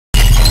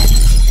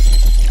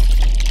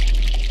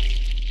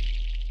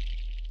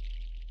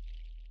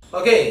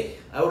Okay,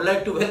 I would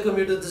like to welcome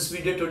you to this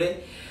video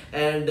today.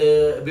 And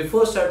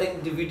before starting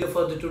the video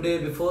for the today,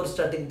 before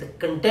starting the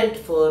content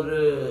for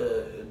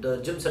the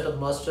gym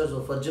setup masters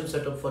or for gym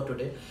setup for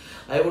today,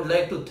 I would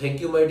like to thank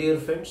you, my dear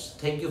friends.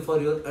 Thank you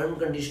for your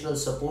unconditional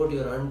support,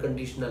 your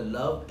unconditional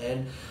love,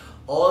 and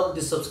all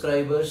the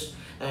subscribers.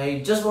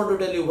 I just want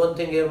to tell you one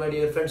thing here, my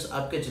dear friends.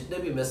 आपके जितने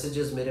भी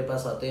messages मेरे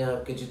पास आते हैं,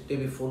 आपके जितने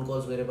भी phone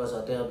calls मेरे पास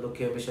आते हैं, आप लोग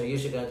की हमेशा ये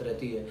शिकायत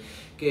रहती है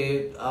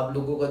कि आप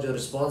लोगों का जो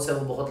response है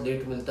वो बहुत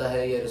late मिलता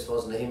है या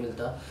response नहीं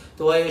मिलता.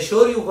 तो I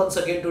assure you once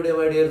again today,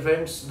 my dear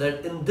friends,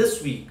 that in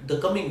this week, the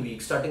coming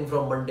week, starting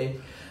from Monday,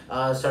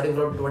 starting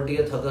from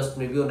 20th August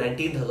maybe or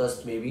 19th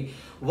August maybe,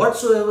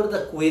 whatsoever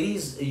the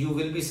queries you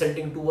will be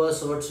sending to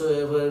us,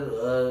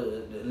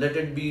 whatsoever, let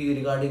it be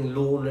regarding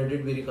loan, let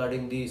it be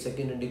regarding the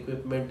second hand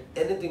equipment,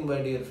 anything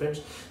my dear friends.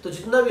 तो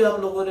जितना भी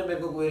आप लोगों ने मेरे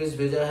को queries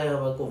भेजा है,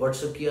 हमको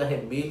WhatsApp किया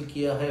है, mail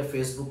किया है,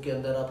 Facebook के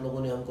अंदर आप लोगों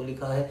ने हमको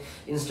लिखा है,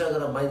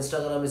 Instagram, my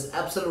Instagram is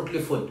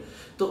absolutely full.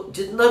 तो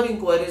जितना भी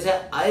inquiries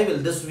है, I will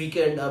this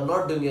weekend, I'm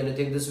not doing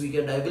anything this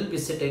weekend, I will be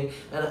sitting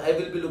and I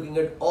will be looking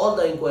at all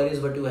the inquiries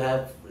what you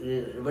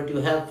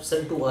have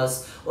sent to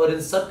us, और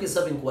इन सब की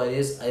सब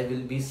inquiries I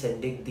will be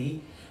sending the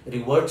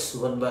rewards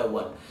one by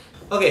one.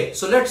 Okay,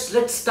 so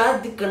let's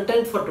start the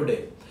content for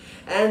today.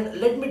 And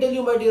let me tell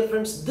you, my dear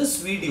friends, this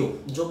video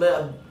जो मैं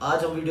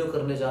आज हम video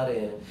करने जा रहे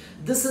हैं,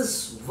 this is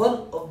one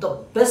of the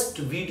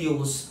best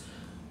videos,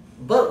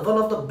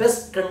 one of the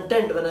best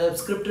content when I have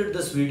scripted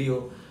this video.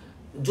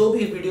 जो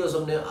भी वीडियोस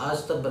हमने आज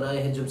तक बनाए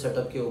हैं जिम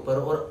सेटअप के ऊपर,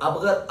 और अब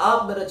अगर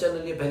आप मेरा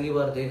चैनल ये पहली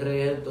बार देख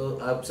रहे हैं तो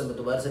आपसे मैं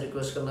दोबारा से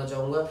रिक्वेस्ट करना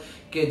चाहूँगा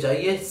कि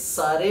जाइए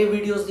सारे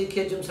वीडियोस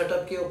देखिए जिम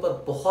सेटअप के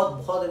ऊपर. बहुत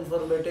बहुत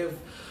इन्फॉर्मेटिव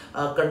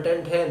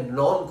कंटेंट है,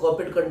 नॉन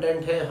कॉपीड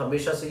कंटेंट है.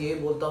 हमेशा से यही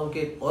बोलता हूँ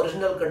कि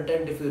original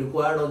content if you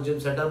required on gym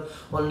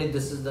setup only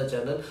this is the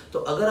channel. तो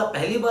अगर आप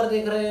पहली बार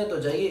देख रहे हैं तो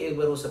जाइए एक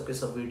बार वो सबके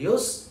सब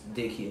वीडियोस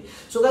देखिए.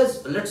 So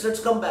guys let's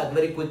come back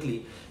very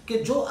quickly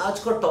कि जो आज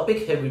का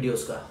टॉपिक है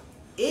वीडियोस का,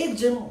 एक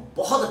जिम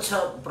बहुत अच्छा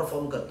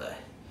परफॉर्म करता है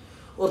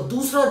और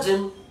दूसरा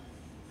जिम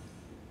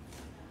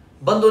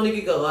बंद होने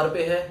की कगार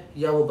पे है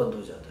या वो बंद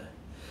हो जाता है.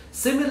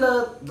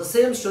 Similar the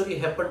same story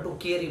happen to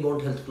के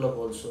रिबाउंड हेल्थ क्लब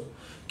ऑल्सो.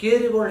 के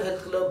रिबाउंड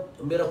हेल्थ क्लब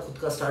मेरा खुद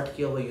का स्टार्ट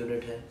किया हुआ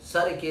यूनिट है,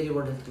 सारे के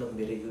रिबाउंड हेल्थ क्लब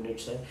मेरे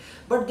यूनिट्स हैं,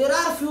 but there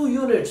are few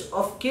units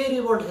of के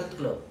rebound health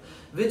club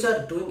which are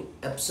doing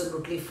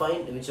absolutely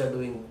fine, which are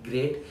doing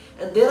great,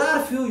 and there are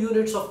few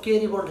units of K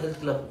Rebound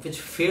Health Club which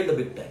failed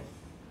big time.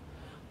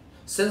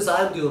 Since I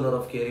am the owner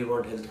of K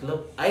Rebound Health Club,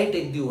 I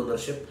take the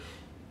ownership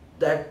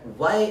that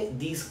why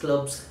these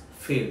clubs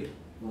failed,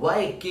 why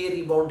K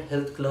Rebound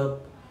Health Club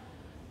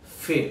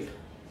failed,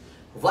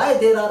 why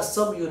there are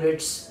some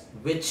units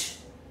which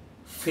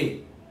fail,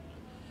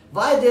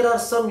 why there are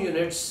some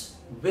units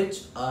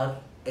which are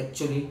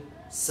actually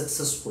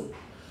successful.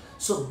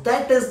 So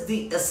that is the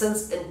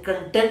essence and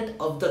content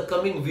of the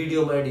coming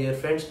video, my dear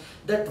friends,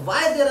 that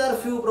why there are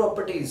few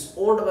properties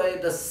owned by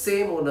the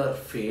same owner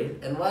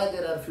failed and why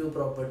there are few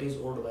properties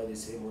owned by the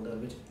same owner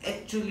which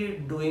actually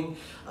doing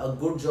a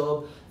good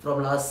job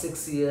from last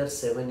 6 years,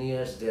 7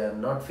 years. They are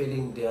not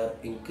failing, they are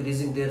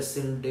increasing their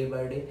sale day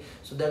by day.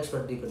 So that's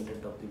what the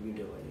content of the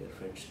video, my dear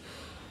friends.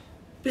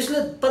 पिछले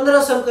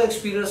 15 साल का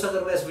experience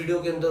अगर मैं इस video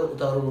के अंदर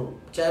उतारूं,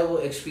 चाहे वो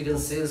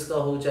एक्सपीरियंस सेल्स का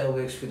हो, चाहे वो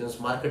एक्सपीरियंस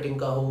मार्केटिंग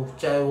का हो,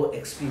 चाहे वो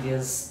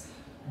एक्सपीरियंस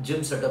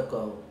जिम सेटअप का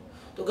हो,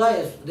 तो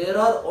guys there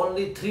are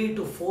only 3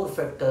 to 4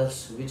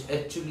 factors which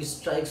actually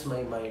strikes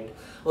my mind.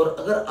 और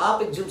अगर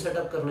आप एक जिम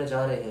सेटअप करने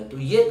जा रहे हैं तो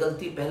ये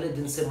गलती पहले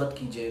दिन से मत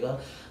कीजिएगा,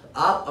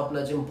 आप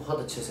अपना जिम बहुत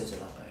अच्छे से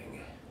चला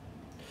पाएंगे.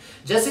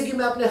 जैसे कि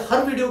मैं अपने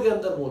हर वीडियो के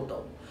अंदर बोलता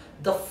हूँ,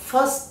 the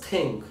first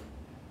thing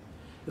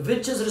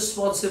which is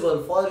responsible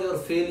for your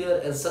failure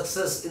and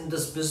success in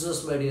this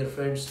business, my dear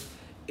friends,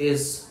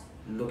 is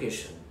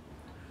location.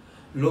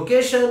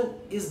 Location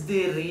is the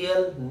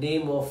real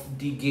name of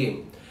the game.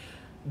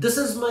 This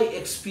is my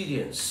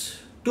experience.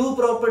 2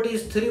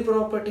 properties, 3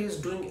 properties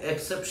doing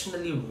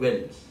exceptionally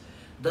well.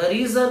 The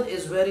reason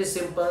is very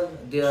simple.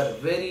 They are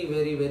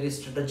very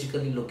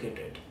strategically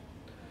located.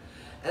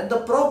 And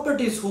the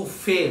properties who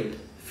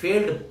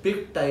failed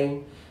big time.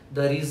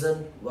 The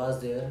reason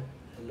was their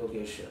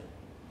location.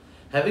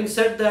 Having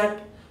said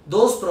that,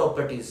 those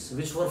properties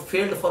which were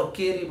failed for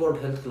K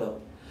Rebound Health Club,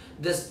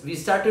 we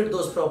started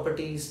those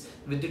properties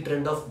with the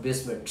trend of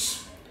basements.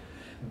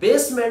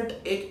 Basement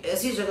एक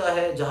ऐसी जगह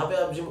है जहाँ पे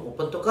आप gym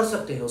open तो कर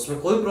सकते हैं, उसमें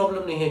कोई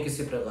प्रॉब्लम नहीं है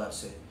किसी प्रकार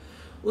से.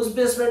 उस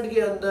बेसमेंट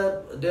के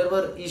अंदर there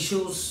were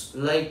issues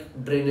like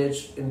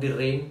drainage in the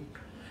rain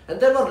and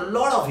there were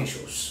lot of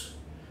issues.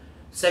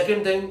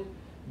 Second thing,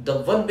 the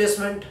one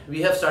basement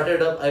we have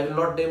started up, I will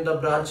not name the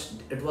branch,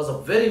 it was a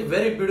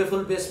very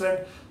beautiful basement.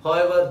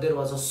 However, there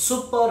was a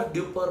super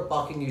duper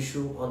parking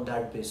issue on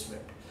that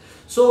basement.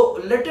 So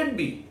let it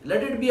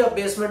be a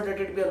basement, let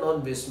it be a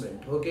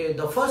non-basement. Okay,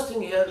 the first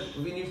thing here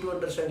we need to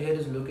understand here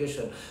is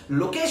location.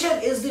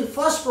 Location is the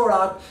first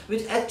product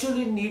which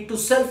actually need to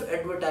self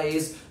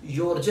advertise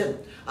your gym.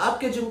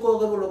 आपके gym को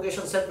अगर वो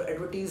location self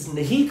advertise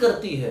नहीं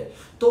करती है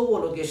तो वो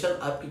location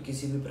आपकी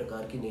किसी भी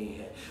प्रकार की नहीं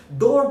है.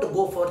 Don't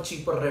go for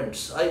cheaper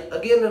rents. I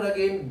again and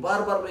again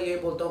बार बार मैं ये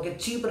बोलता हूँ कि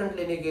चीप रेंट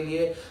लेने के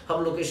लिए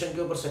हम लोकेशन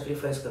के ऊपर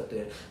सेक्रीफाइस करते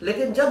हैं,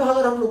 लेकिन जब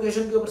अगर हम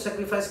लोकेशन के ऊपर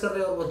सेक्रीफाइस कर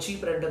रहे हैं और वो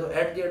चीप रेंट है तो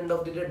at the end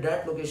of the day that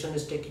location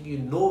is taking you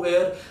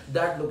nowhere.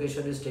 That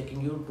location is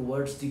taking you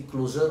towards the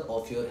closure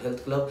of your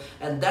health club,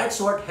 and that's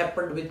what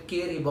happened with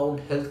K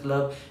Rebound Health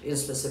Club in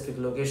specific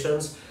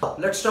locations.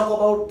 Let's talk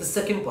about the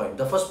second point.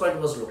 The first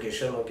point was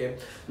location. Okay,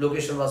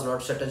 location was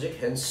not strategic,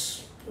 hence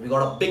we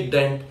got a big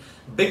dent,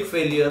 big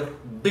failure,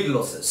 big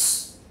losses.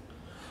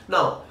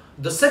 Now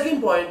the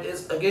second point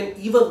is again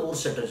even more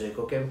strategic.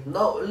 Okay,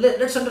 now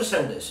let's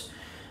understand this.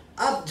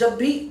 आप जब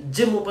भी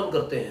gym open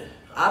करते हैं,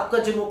 आपका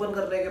gym open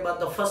करने के बाद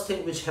the first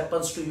thing which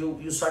happens to you,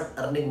 you start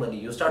earning money,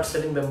 you start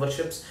selling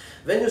memberships.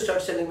 When you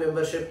start selling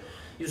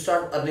membership you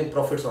start earning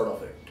profits out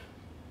of it.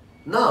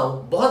 Now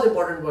बहुत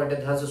important point है,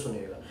 ध्यान से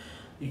सुनिएगा.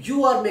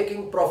 You are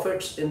making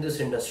profits in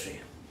this industry.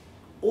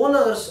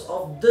 Owners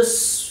of this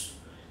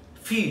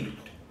field,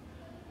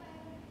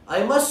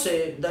 I must say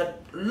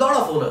that lot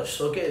of owners,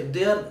 okay,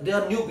 they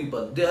are new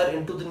people, they are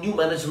into the new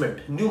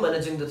management, new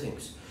managing the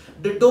things.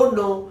 They don't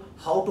know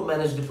how to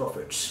manage the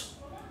profits.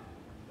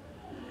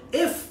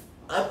 If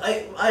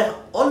I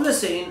always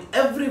say in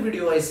every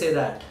video I say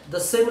that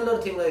the similar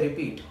thing I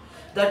repeat,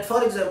 that for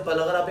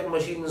example अगर आप एक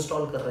machine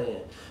install कर रहे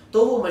हैं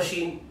तो वो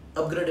machine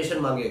upgradation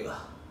मांगेगा.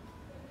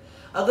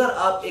 अगर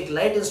आप एक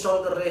लाइट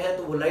इंस्टॉल कर रहे हैं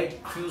तो वो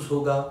लाइट फ्यूज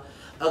होगा.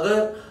 अगर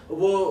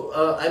वो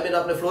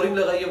आपने फ्लोरिंग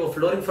लगाई है वो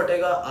फ्लोरिंग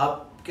फटेगा.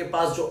 आपके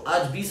पास जो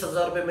आज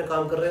 20,000 रुपए में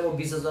काम कर रहे हैं वो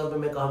 20,000 रुपए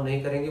में काम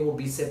नहीं करेंगे, वो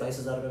 20 से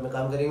 22,000 रुपए में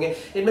काम करेंगे.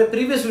 In my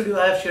previous video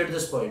I have shared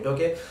this point.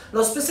 Okay,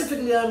 now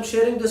specifically I am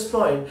sharing this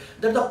point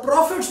that the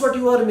profits what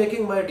you are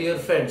making my dear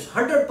friends,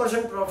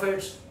 100%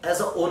 profits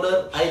as a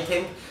owner. I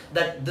think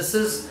that this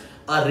is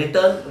a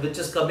return which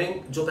is coming.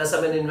 जो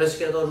पैसा मैंने invest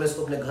किया था और मैं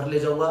इसको अपने घर ले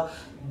जाऊंगा.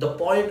 The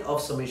point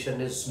of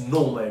summation is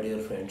no my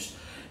dear friends.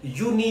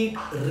 You need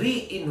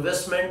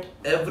reinvestment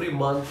every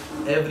month,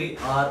 every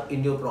hour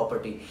in your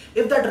property.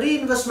 If that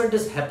reinvestment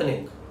is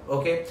happening,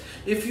 okay,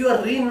 if you are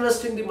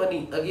reinvesting the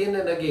money again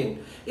and again,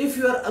 if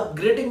you are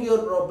upgrading your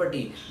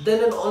property,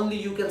 then and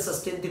only you can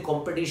sustain the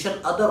competition.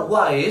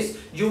 Otherwise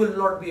you will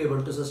not be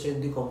able to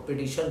sustain the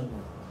competition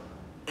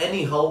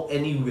anyhow,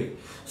 anyway.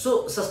 So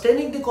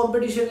sustaining the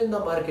competition in the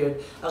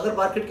market, अगर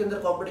market के अंदर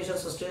competition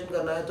sustain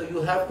करना है तो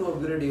you have to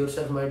upgrade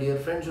yourself, my dear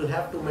friends. You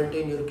have to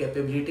maintain your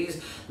capabilities.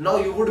 Now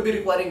you would be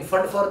requiring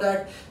fund for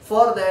that.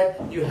 For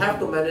that you have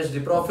to manage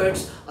the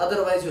profits.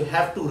 Otherwise you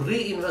have to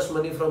reinvest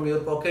money from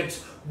your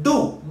pockets. Do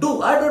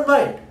I don't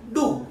mind.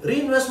 Do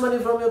reinvest money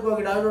from your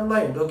pocket, I don't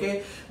mind. Okay,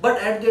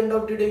 but at the end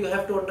of the day you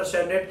have to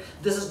understand it.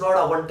 This is not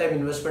a one time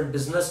investment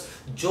business,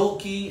 जो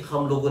कि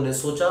हम लोगों ने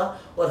सोचा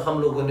और हम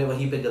लोगों ने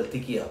वहीं पे गलती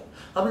किया.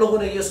 हम लोगों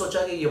ने ये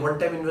सोचा कि ये वन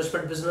टाइम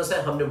इन्वेस्टमेंट बिजनेस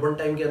है, हमने वन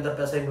टाइम के अंदर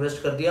पैसा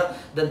इन्वेस्ट कर दिया,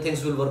 then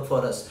things will work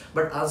for us.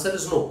 But answer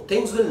is no,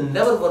 things will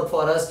never work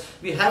for us.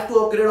 We have to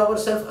upgrade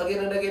ourselves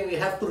again and again.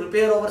 We have to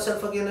repair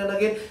ourselves again and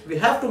again.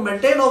 We have to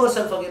maintain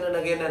ourselves again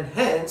and again, and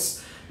hence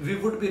we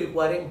would be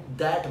requiring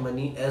that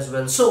money as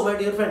well. So my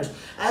dear friends,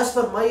 as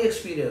per my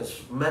experience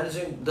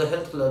managing the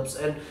health clubs,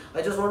 and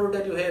I just want to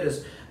tell you here is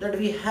that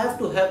we have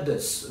to have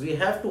this, we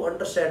have to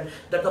understand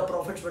that the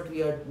profits that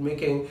we are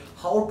making,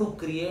 how to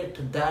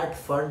create that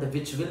fund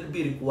which will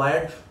be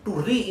required to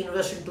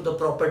reinvest into the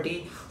property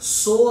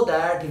so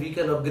that we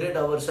can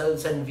upgrade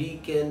ourselves and we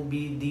can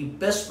be the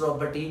best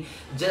property.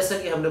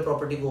 जैसा कि हमने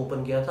property को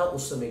open किया था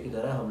उस समय की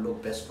तरह हम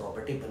लोग best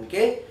property बन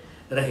के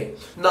रहे.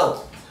 Now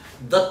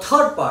the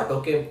third part,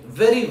 okay,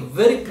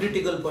 very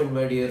critical point,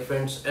 my dear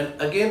friends, and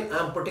again I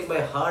am putting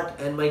my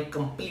heart and my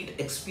complete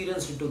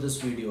experience into this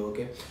video.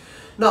 Okay,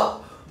 now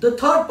the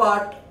third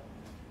part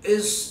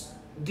is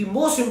the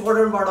most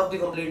important part of the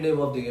complete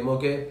name of the game.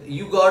 Okay,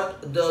 you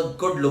got the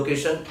good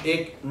location,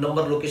 एक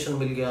number location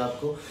मिल गया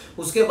आपको.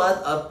 उसके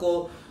बाद आपको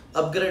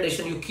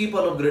upgradation, you keep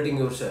on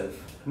upgrading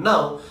yourself. Now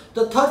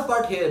the third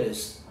part here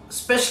is,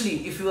 especially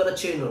if you are a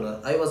chain owner.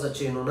 I was a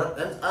chain owner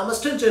and I'm a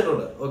still chain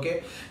owner.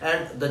 Okay,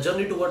 and the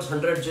journey towards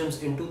 100 gyms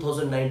in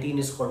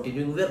 2019 is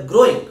continuing. We are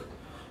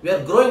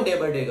growing day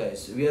by day,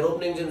 guys. We are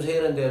opening gyms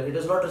here and there. It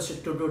is not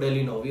restricted to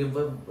Delhi now. We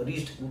have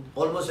reached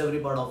almost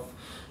every part of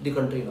the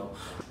country now.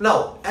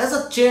 Now as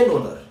a chain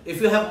owner,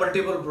 if you have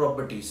multiple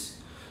properties,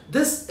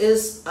 this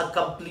is a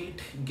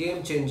complete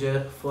game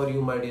changer for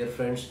you, my dear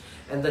friends.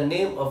 And the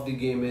name of the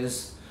game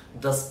is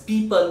the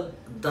people,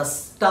 the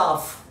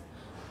staff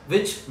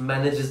which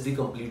manages the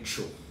complete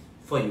show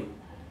for you.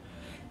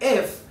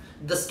 If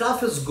the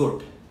staff is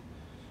good,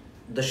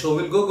 the show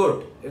will go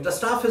good. If the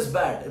staff is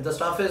bad, if the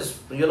staff is,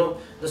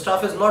 the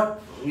staff is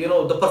not,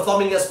 the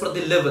performing as per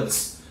the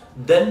levels,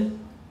 then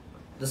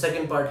the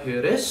second part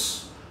here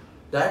is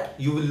that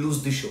you will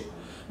lose the show.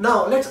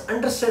 Now let's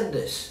understand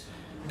this.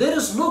 There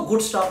is no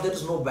good staff, there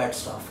is no bad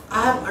staff.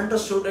 I have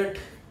understood it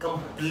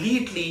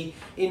completely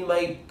in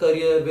my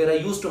career, where I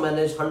used to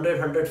manage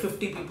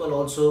 100-150 people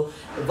also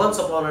once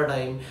upon a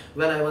time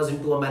when I was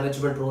into a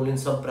management role in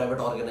some private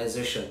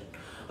organization.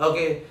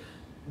 Okay,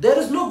 there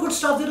is no good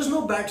staff, there is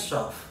no bad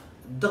staff.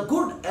 The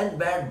good and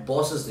bad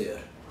boss is there.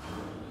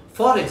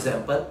 For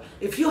example,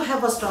 if you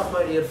have a staff,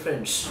 my dear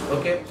friends,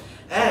 okay,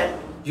 and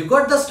you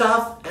got the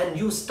staff and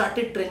you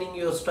started training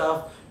your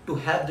staff to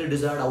have the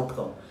desired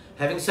outcome.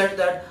 Having said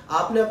that,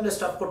 आपने अपने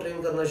staff को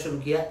train करना शुरू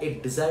किया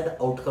एक desired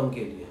outcome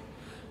के लिए.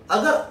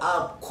 अगर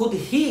आप खुद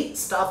ही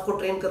स्टाफ को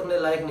ट्रेन करने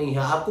लायक नहीं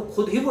है, आपको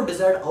खुद ही वो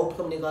डिजायर्ड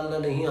आउटकम निकालना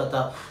नहीं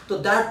आता, तो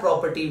that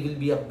property will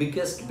be a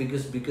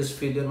biggest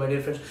failure, my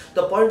dear friends.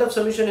 The point of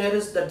submission here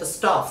is that the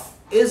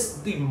staff is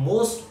the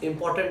most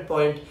important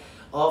point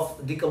of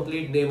the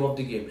complete name of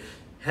the game.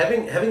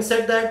 Having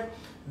said that,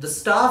 the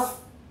staff,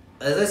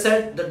 as I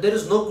said, that there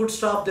is no good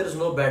staff, there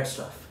is no bad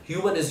staff.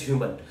 Human is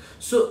human.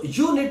 So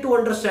you need to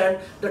understand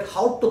that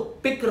how to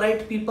pick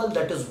right people,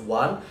 that is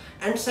one,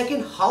 and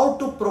second, how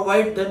to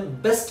provide them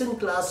best in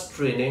class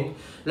training.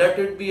 Let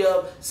it be a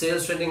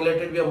sales training,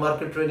 let it be a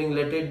market training,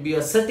 let it be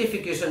a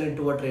certification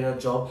into a trainer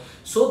job,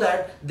 so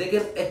that they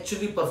can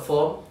actually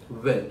perform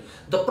well.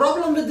 The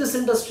problem with this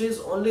industry is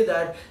only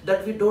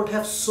that we don't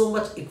have so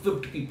much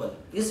equipped people.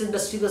 इस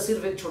industry का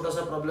सिर्फ एक छोटा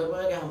सा problem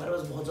है कि हमारे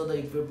पास बहुत ज्यादा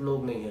equipped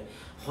लोग नहीं है.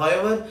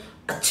 However,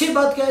 अच्छी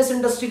बात क्या है इस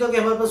इंडस्ट्री का कि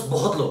हमारे पास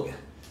बहुत लोग हैं.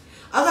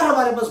 अगर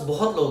हमारे पास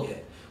बहुत लोग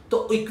हैं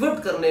तो इक्विप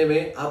करने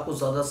में आपको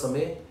ज्यादा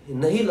समय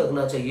नहीं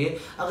लगना चाहिए.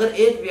 अगर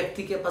एक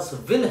व्यक्ति के पास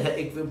विल है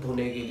इक्विप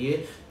होने के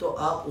लिए तो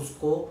आप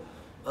उसको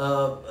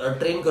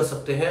ट्रेन कर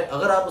सकते हैं.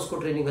 अगर आप उसको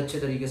ट्रेनिंग अच्छे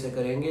तरीके से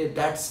करेंगे,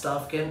 that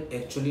staff can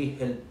actually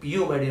help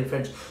you, my dear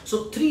friends. So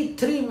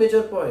three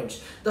major points.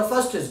 The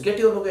first is get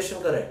your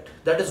location correct,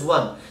 that is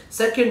one.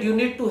 Second, you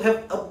need to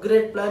have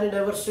upgrade plan in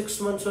every 6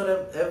 months or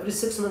every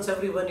 6 months,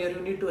 every 1 year.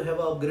 You need to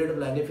have an upgrade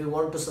plan if you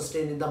want to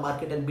sustain in the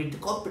market and beat the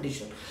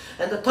competition.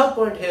 And the third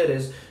point here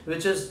is,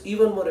 which is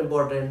even more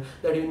important,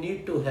 that you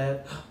need to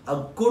have a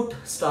good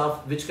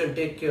staff which can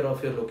take care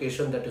of your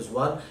location. That is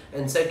one.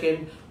 And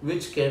second,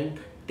 which can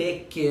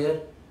take care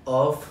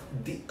of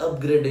the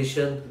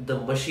upgradation, the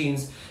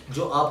machines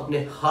जो आप अपने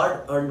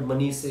hard earned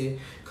money से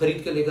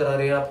खरीद के लेकर आ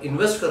रहे हैं, आप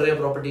इन्वेस्ट कर रहे हैं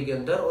प्रॉपर्टी के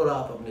अंदर और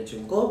आप अपने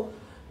जिम को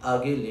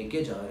आगे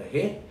लेके जा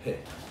रहे हैं.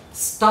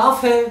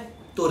 स्टाफ है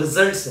तो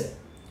रिजल्ट्स है,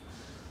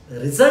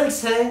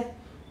 रिजल्ट्स है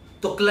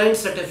तो क्लाइंट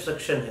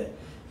सेटिस्फेक्शन है,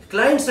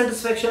 क्लाइंट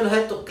सेटिस्फेक्शन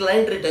है तो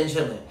क्लाइंट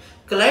रिटेंशन है,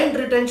 क्लाइंट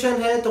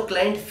रिटेंशन है तो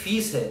क्लाइंट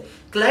फीस है,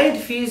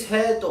 क्लाइंट फीस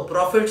है तो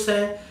प्रॉफिट्स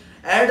है.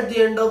 At the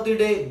end of the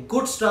day,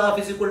 good staff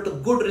is equal to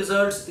good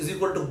results is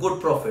equal to good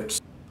profits.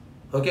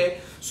 Okay,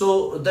 so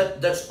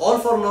that's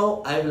all for now.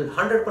 I will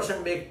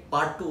 100% make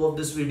part 2 of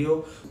this video,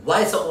 why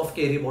some of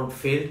carry bond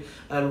failed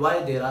and why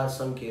there are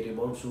some carry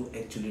bonds who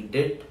actually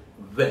did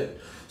well.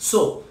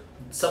 So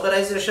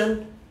summarization,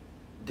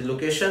 the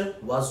location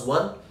was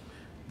one.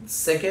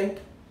 Second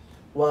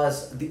was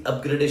the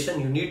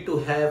upgradation. You need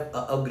to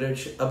have a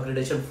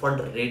upgradation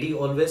fund ready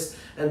always.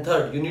 And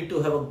third, you need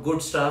to have a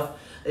good staff.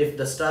 If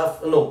the staff,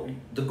 no,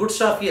 the good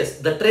staff, yes,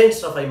 the trained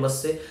staff, I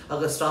must say.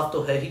 अगर staff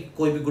तो है ही,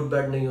 कोई भी good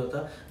bad नहीं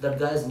होता. That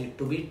guys need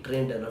to be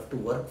trained enough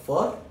to work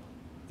for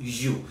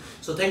you.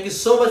 So thank you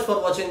so much for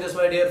watching this,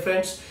 my dear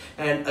friends.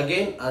 And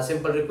again, a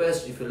simple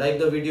request: if you like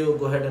the video,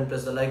 go ahead and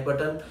press the like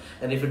button.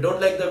 And if you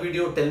don't like the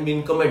video, tell me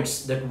in comments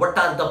that what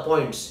are the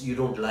points you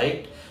don't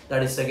like.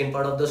 That is second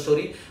part of the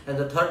story.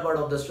 And the third part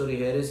of the story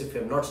here is, if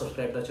you have not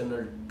subscribed to the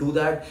channel, do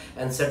that.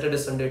 And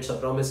Saturday, Sunday, it's a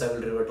promise, I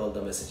will revert all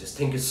the messages.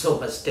 Thank you so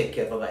much. Take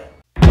care. Bye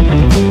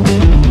bye.